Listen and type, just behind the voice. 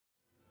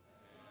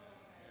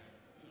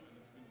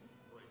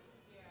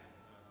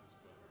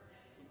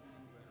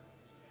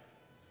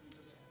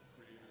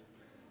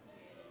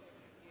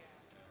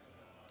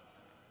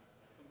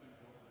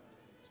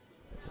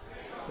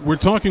We're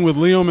talking with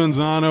Leo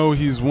Manzano.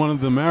 He's one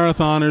of the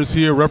marathoners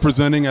here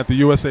representing at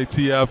the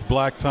USATF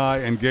Black Tie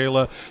and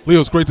Gala.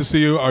 Leo, it's great to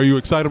see you. Are you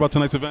excited about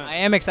tonight's event? I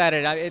am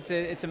excited.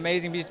 It's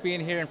amazing just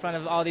being here in front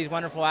of all these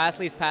wonderful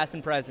athletes, past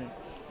and present.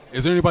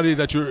 Is there anybody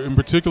that you're in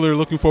particular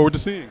looking forward to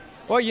seeing?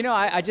 Well, you know,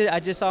 I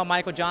just saw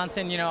Michael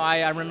Johnson. You know,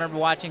 I remember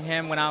watching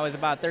him when I was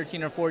about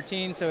 13 or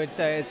 14, so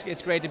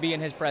it's great to be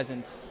in his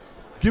presence.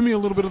 Give me a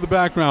little bit of the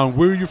background.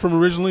 Where are you from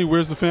originally?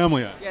 Where's the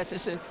family at?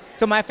 Yes,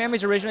 so my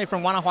family's originally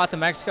from Guanajuato,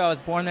 Mexico. I was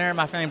born there.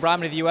 My family brought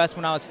me to the U.S.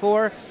 when I was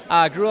 4.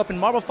 Grew up in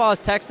Marble Falls,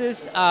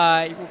 Texas.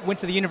 Went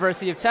to the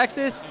University of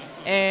Texas,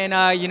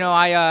 and you know,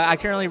 I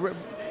currently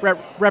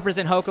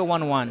represent HOKA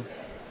 1-1.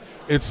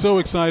 It's so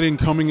exciting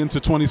coming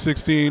into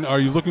 2016. Are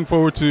you looking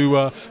forward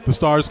to the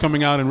stars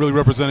coming out and really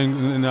representing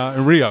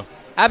in Rio?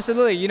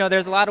 Absolutely. You know,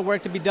 there's a lot of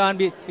work to be done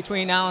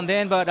between now and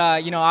then,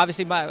 but you know,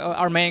 obviously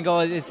our main goal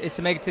is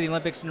to make it to the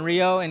Olympics in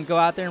Rio and go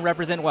out there and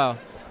represent well.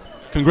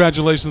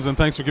 Congratulations, and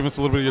thanks for giving us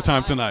a little bit of your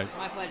time tonight.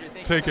 My pleasure.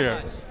 Thank Take you so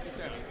care. much.